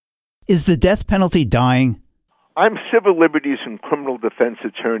Is the death penalty dying? I'm civil liberties and criminal defense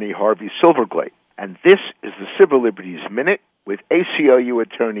attorney Harvey Silverglate, and this is the Civil Liberties Minute with ACLU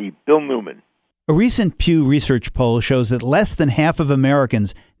attorney Bill Newman. A recent Pew Research poll shows that less than half of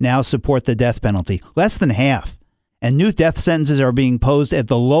Americans now support the death penalty. Less than half. And new death sentences are being imposed at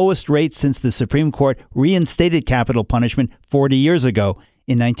the lowest rate since the Supreme Court reinstated capital punishment 40 years ago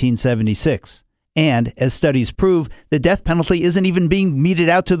in 1976. And, as studies prove, the death penalty isn't even being meted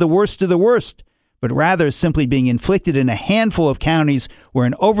out to the worst of the worst, but rather simply being inflicted in a handful of counties where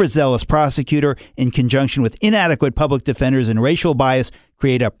an overzealous prosecutor, in conjunction with inadequate public defenders and racial bias,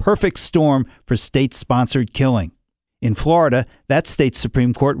 create a perfect storm for state-sponsored killing. In Florida, that state's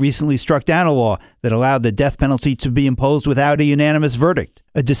Supreme Court recently struck down a law that allowed the death penalty to be imposed without a unanimous verdict,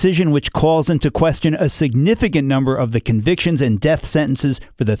 a decision which calls into question a significant number of the convictions and death sentences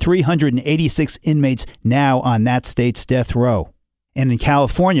for the 386 inmates now on that state's death row. And in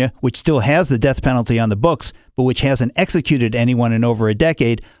California, which still has the death penalty on the books, but which hasn't executed anyone in over a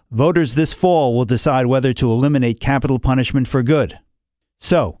decade, voters this fall will decide whether to eliminate capital punishment for good.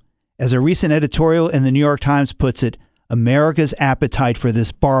 So, as a recent editorial in the New York Times puts it, America's appetite for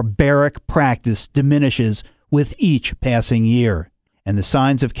this barbaric practice diminishes with each passing year, and the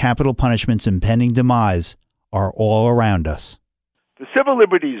signs of capital punishment's impending demise are all around us. The Civil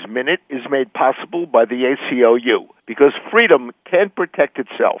Liberties Minute is made possible by the ACLU because freedom can't protect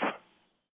itself.